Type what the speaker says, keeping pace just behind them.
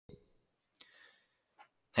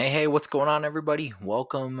Hey, what's going on, everybody?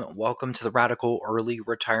 Welcome to the Radical Early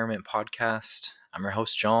Retirement Podcast. I'm your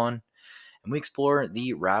host, John, and we explore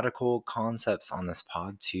the radical concepts on this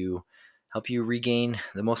pod to help you regain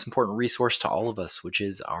the most important resource to all of us, which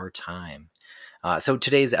is our time. So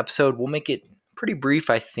today's episode, we'll make it pretty brief,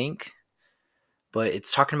 I think, but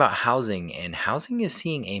it's talking about housing, and housing is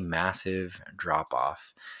seeing a massive drop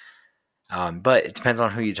off. But it depends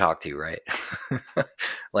on who you talk to, right?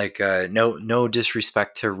 No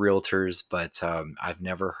disrespect to realtors, but I've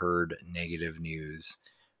never heard negative news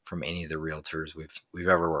from any of the realtors we've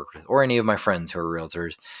ever worked with, or any of my friends who are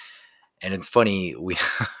realtors. And it's funny, we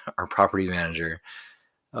our property manager.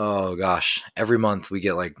 Oh gosh, every month we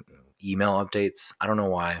get like email updates. I don't know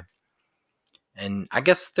why, and I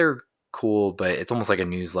guess they're cool, but it's almost like a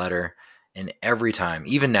newsletter. And every time,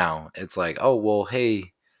 even now, it's like, oh well,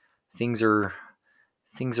 hey, things are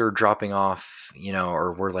things are dropping off,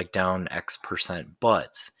 or we're like down X%,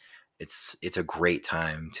 but it's a great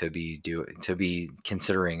time to be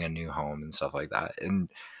considering a new home and stuff like that. And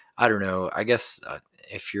I don't know, I guess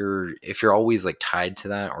if you're always like tied to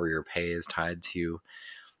that, or your pay is tied to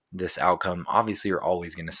this outcome, obviously you're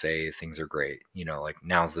always going to say things are great, like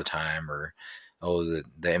now's the time, or oh,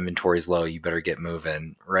 the inventory is low, you better get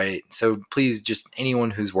moving, right? So please, just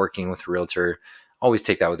anyone who's working with a realtor, always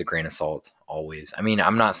take that with a grain of salt. Always. I mean,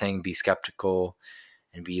 I'm not saying be skeptical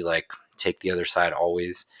and be like take the other side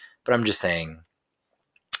always, but I'm just saying,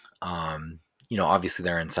 um, obviously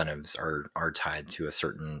their incentives are tied to a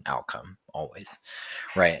certain outcome always,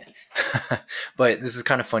 right? But this is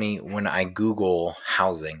kind of funny. When I Google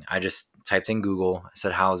housing, I just typed in Google, I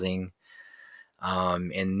said housing,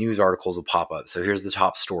 and news articles will pop up. So here's the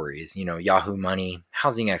top stories. Yahoo Money,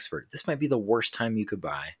 housing expert. This might be the worst time you could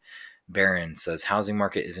buy. Barron says housing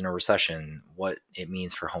market is in a recession. What it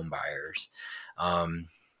means for home buyers. Um,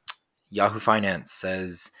 Yahoo Finance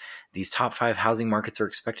says these top 5 housing markets are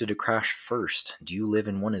expected to crash first. Do you live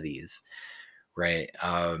in one of these? Right.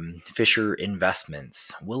 Fisher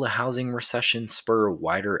Investments. Will a housing recession spur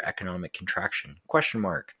wider economic contraction? Question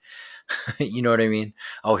mark. You know what I mean?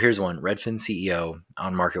 Oh, here's one. Redfin CEO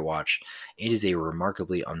on Market Watch. It is a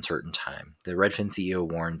remarkably uncertain time. The Redfin CEO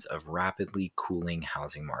warns of rapidly cooling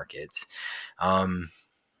housing markets. Um,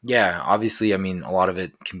 yeah, obviously, I mean, a lot of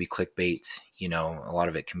it can be clickbait. A lot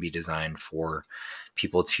of it can be designed for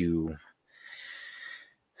people to,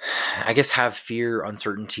 I guess, have fear,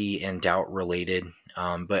 uncertainty, and doubt related.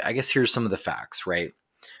 But I guess here's some of the facts, right?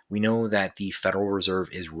 We know that the Federal Reserve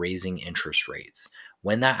is raising interest rates.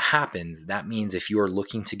 When that happens, that means if you are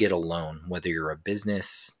looking to get a loan, whether you're a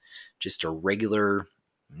business, just a regular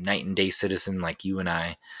night and day citizen like you and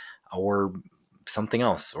I, or something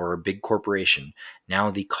else, or a big corporation, now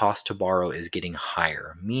the cost to borrow is getting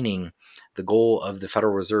higher, meaning the goal of the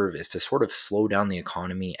Federal Reserve is to sort of slow down the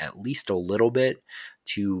economy at least a little bit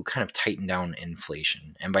to kind of tighten down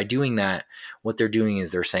inflation. And by doing that, what they're doing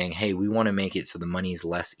is they're saying, hey, we want to make it so the money is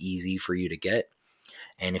less easy for you to get.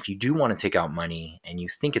 And if you do want to take out money and you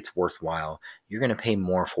think it's worthwhile, you're going to pay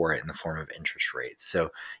more for it in the form of interest rates.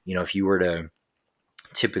 So, if you were to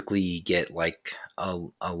typically get like a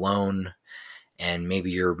loan, and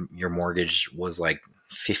maybe your mortgage was like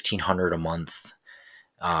 $1,500 a month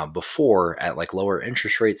before at like lower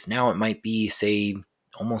interest rates, now it might be, say,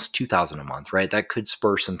 almost $2,000 a month, right? That could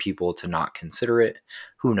spur some people to not consider it.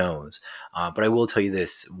 Who knows? But I will tell you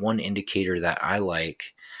this one indicator that I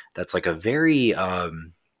like, that's like a very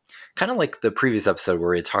kind of like the previous episode where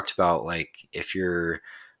we talked about, like, if you're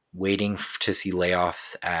waiting to see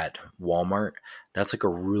layoffs at Walmart, that's like a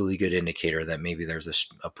really good indicator that maybe there's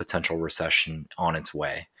a potential recession on its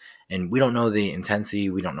way. And we don't know the intensity,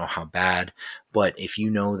 we don't know how bad, but if you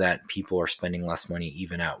know that people are spending less money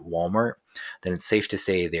even at Walmart, then it's safe to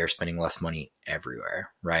say they are spending less money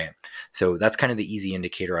everywhere, right? So that's kind of the easy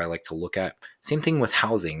indicator I like to look at. Same thing with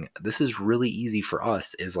housing. This is really easy for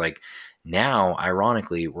us, is like, now,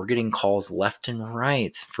 ironically, we're getting calls left and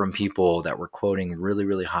right from people that were quoting really,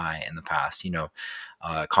 really high in the past,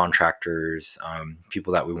 contractors,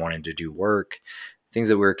 people that we wanted to do work, things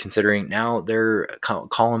that we were considering. Now they're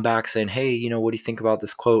calling back saying, hey, what do you think about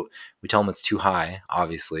this quote? We tell them it's too high,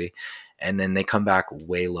 obviously. And then they come back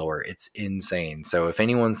way lower. It's insane. So if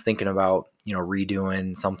anyone's thinking about,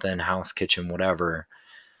 redoing something, house, kitchen, whatever,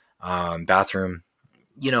 bathroom,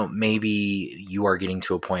 maybe you are getting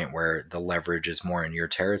to a point where the leverage is more in your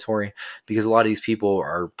territory, because a lot of these people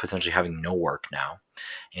are potentially having no work now.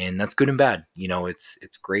 And that's good and bad.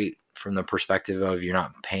 It's great from the perspective of you're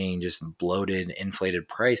not paying just bloated, inflated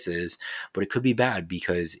prices, but it could be bad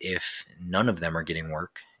because if none of them are getting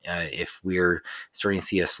work if we're starting to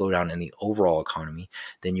see a slowdown in the overall economy,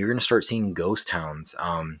 then you're going to start seeing ghost towns.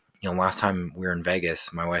 Last time we were in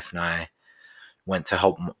Vegas, my wife and I went to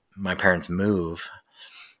help my parents move,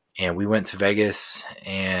 and we went to Vegas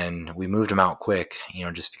and we moved them out quick,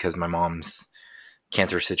 just because my mom's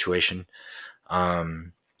cancer situation.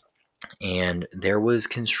 And there was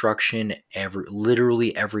construction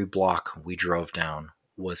literally every block we drove down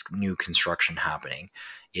was new construction happening.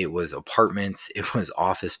 It was apartments, it was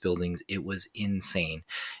office buildings, it was insane.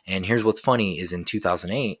 And here's what's funny is in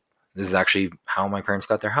 2008, this is actually how my parents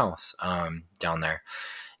got their house down there,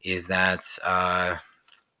 is that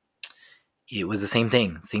it was the same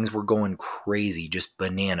thing. Things were going crazy, just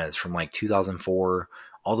bananas from like 2004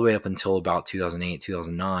 all the way up until about 2008,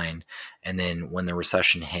 2009. And then when the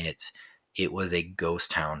recession hit, it was a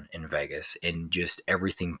ghost town in Vegas and just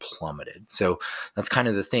everything plummeted. So that's kind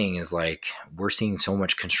of the thing, is like we're seeing so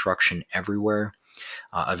much construction everywhere.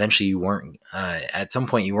 Eventually at some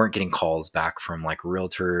point you weren't getting calls back from like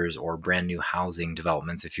realtors or brand new housing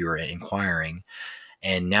developments if you were inquiring.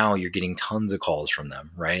 And now you're getting tons of calls from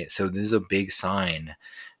them, right? So this is a big sign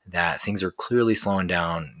that things are clearly slowing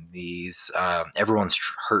down. Everyone's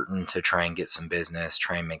hurting to try and get some business,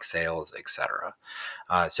 try and make sales, etc.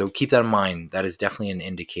 So keep that in mind. That is definitely an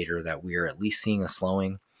indicator that we are at least seeing a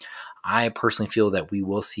slowing. I personally feel that we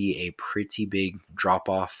will see a pretty big drop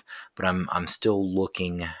off, but I'm still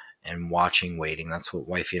looking and watching, waiting. That's what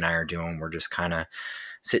wifey and I are doing. We're just kind of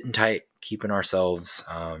sitting tight, keeping ourselves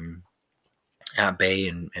at bay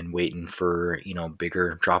and waiting for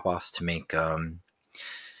bigger drop offs to make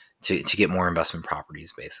to get more investment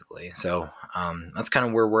properties, basically. So that's kind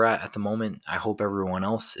of where we're at the moment. I hope everyone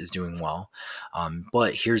else is doing well.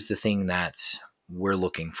 But here's the thing that we're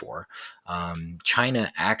looking for.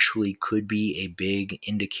 China actually could be a big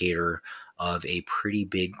indicator of a pretty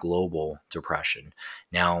big global depression.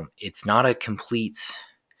 Now, it's not a complete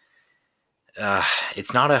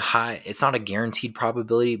it's not a guaranteed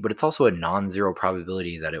probability, but it's also a non-zero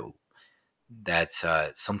probability that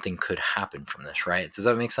something could happen from this, right? Does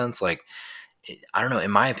that make sense? Like, I don't know,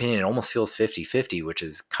 in my opinion, it almost feels 50-50, which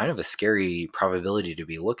is kind of a scary probability to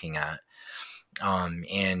be looking at.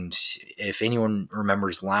 And if anyone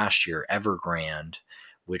remembers last year, Evergrande,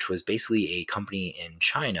 which was basically a company in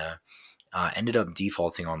China, ended up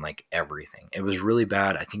defaulting on like everything. It was really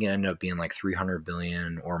bad. I think it ended up being like 300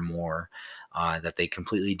 billion or more that they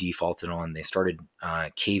completely defaulted on. They started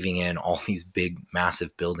caving in all these big,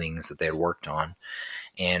 massive buildings that they had worked on.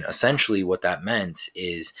 And essentially what that meant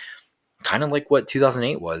is kind of like what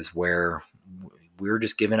 2008 was, where we were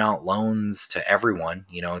just giving out loans to everyone.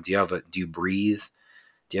 Do you breathe?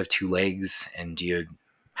 Do you have two legs? And do you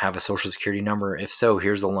have a social security number? If so,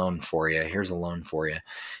 here's a loan for you. Here's a loan for you.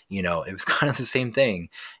 It was kind of the same thing.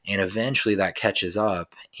 And eventually that catches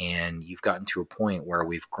up, and you've gotten to a point where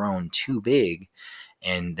we've grown too big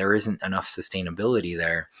and there isn't enough sustainability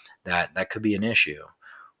there. That could be an issue,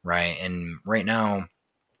 right? And right now,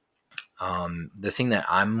 the thing that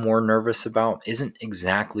I'm more nervous about isn't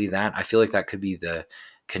exactly that. I feel like that could be the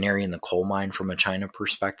canary in the coal mine from a China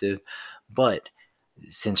perspective. But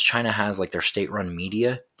since China has like their state-run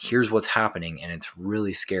media, here's what's happening, and it's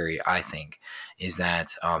really scary, I think, is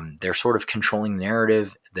that they're sort of controlling the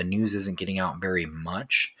narrative. The news isn't getting out very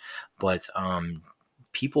much, but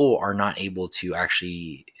people are not able to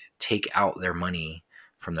actually take out their money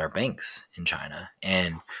from their banks in China.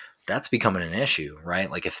 And that's becoming an issue, right?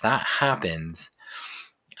 Like if that happens,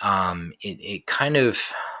 it kind of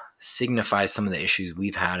signifies some of the issues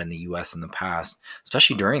we've had in the US in the past,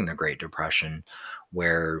 especially during the Great Depression,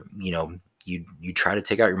 where, you try to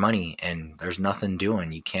take out your money and there's nothing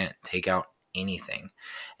doing. You can't take out anything.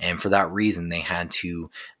 And for that reason, they had to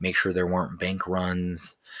make sure there weren't bank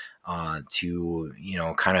runs to,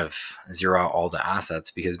 kind of zero out all the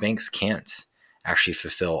assets, because banks can't actually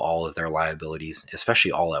fulfill all of their liabilities,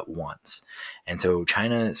 especially all at once. And so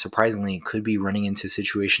China, surprisingly, could be running into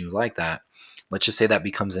situations like that. Let's just say that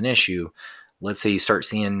becomes an issue. Let's say you start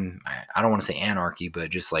seeing, I don't want to say anarchy, but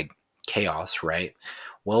just like chaos, right?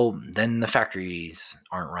 Well, then the factories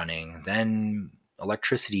aren't running. Then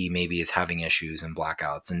electricity maybe is having issues and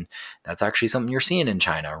blackouts. And that's actually something you're seeing in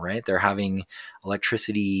China, right? They're having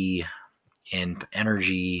electricity and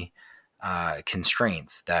energy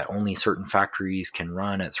constraints that only certain factories can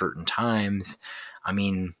run at certain times. I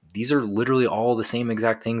mean, these are literally all the same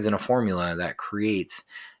exact things in a formula that creates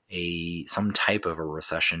some type of a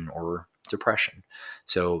recession or depression.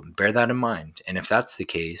 So bear that in mind. And if that's the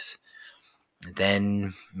case,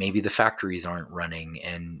 then maybe the factories aren't running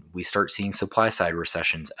and we start seeing supply side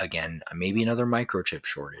recessions again, maybe another microchip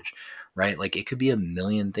shortage, right? Like it could be a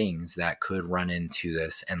million things that could run into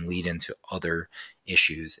this and lead into other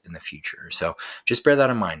issues in the future. So just bear that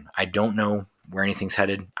in mind. I don't know where anything's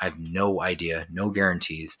headed. I have no idea, no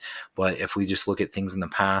guarantees. But if we just look at things in the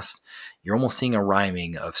past, you're almost seeing a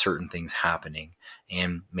rhyming of certain things happening.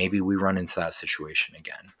 And maybe we run into that situation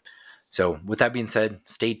again. So with that being said,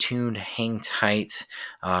 stay tuned, hang tight.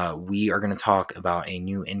 We are going to talk about a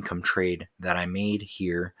new income trade that I made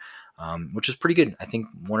here, which is pretty good. I think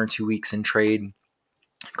 1 or 2 weeks in trade,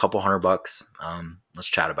 a couple $100. Let's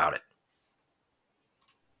chat about it.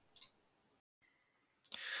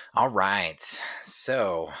 All right.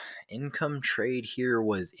 So income trade here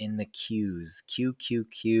was in the Qs.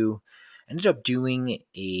 QQQ. Ended up doing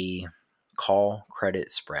a call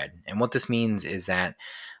credit spread. And what this means is that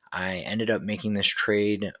I ended up making this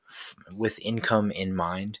trade with income in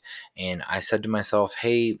mind. And I said to myself,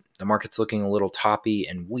 hey, the market's looking a little toppy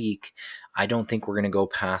and weak. I don't think we're going to go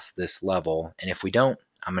past this level. And if we don't,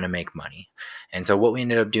 I'm going to make money. And so what we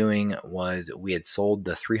ended up doing was we had sold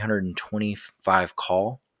the 325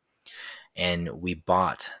 call and we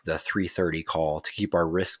bought the 330 call to keep our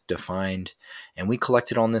risk defined. And we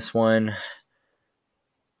collected on this one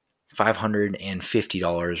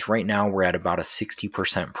 $550. Right now, we're at about a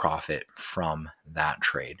 60% profit from that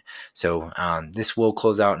trade. So this will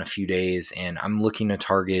close out in a few days, and I'm looking to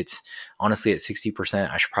target, honestly, at 60%.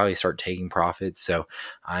 I should probably start taking profits. So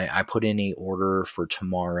I put in a order for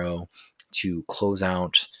tomorrow to close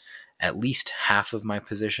out at least half of my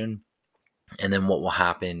position. And then what will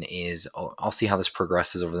happen is I'll see how this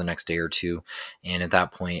progresses over the next day or two. And at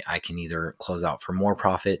that point, I can either close out for more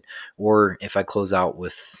profit, or if I close out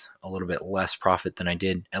with a little bit less profit than I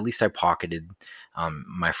did, at least I pocketed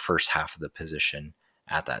my first half of the position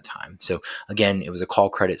at that time. So again, it was a call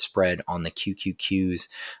credit spread on the QQQs.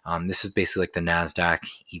 This is basically like the NASDAQ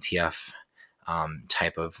ETF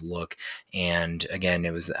type of look. And again,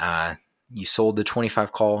 it was you sold the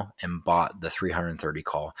 25 call and bought the 330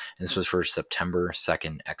 call. And this was for September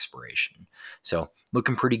 2nd expiration. So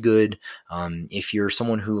looking pretty good. If you're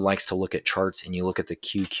someone who likes to look at charts and you look at the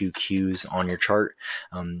QQQs on your chart,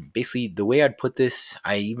 basically the way I'd put this,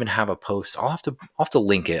 I even have a post. I'll have to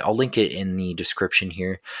link it. I'll link it in the description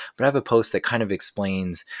here. But I have a post that kind of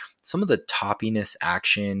explains some of the toppiness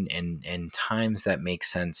action and times that make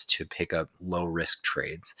sense to pick up low risk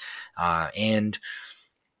trades. And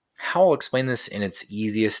how I'll explain this in its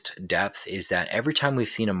easiest depth is that every time we've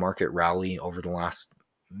seen a market rally over the last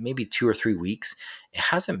maybe 2 or 3 weeks, it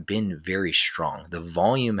hasn't been very strong. The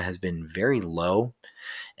volume has been very low.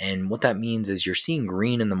 And what that means is you're seeing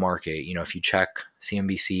green in the market. You know, if you check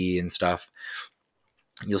CNBC and stuff,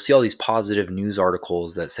 you'll see all these positive news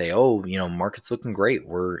articles that say, oh, you know, market's looking great.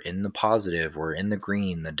 We're in the positive. We're in the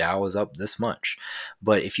green. The Dow is up this much.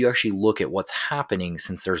 But if you actually look at what's happening,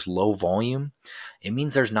 since there's low volume, it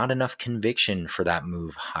means there's not enough conviction for that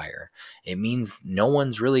move higher. It means no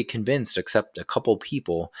one's really convinced except a couple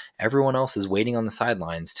people. Everyone else is waiting on the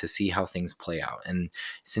sidelines to see how things play out. And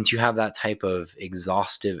since you have that type of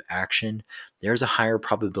exhaustive action, there's a higher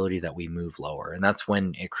probability that we move lower. And that's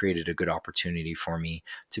when it created a good opportunity for me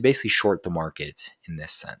to basically short the market in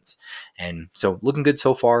this sense. And so looking good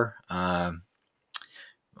so far.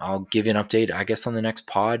 I'll give you an update, I guess, on the next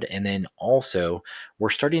pod. And then also, we're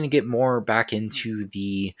starting to get more back into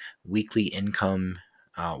the weekly income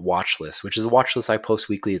watch list, which is a watch list I post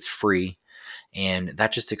weekly. It's free. And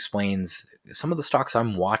that just explains some of the stocks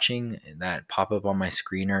I'm watching that pop up on my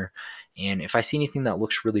screener. And if I see anything that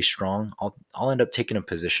looks really strong, I'll end up taking a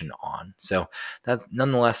position on. So that's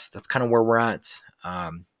kind of where we're at.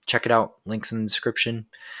 Check it out. Links in the description.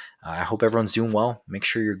 I hope everyone's doing well. Make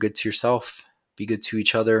sure you're good to yourself. Be good to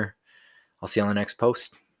each other. I'll see you on the next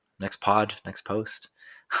post, next pod, next post.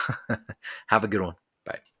 Have a good one.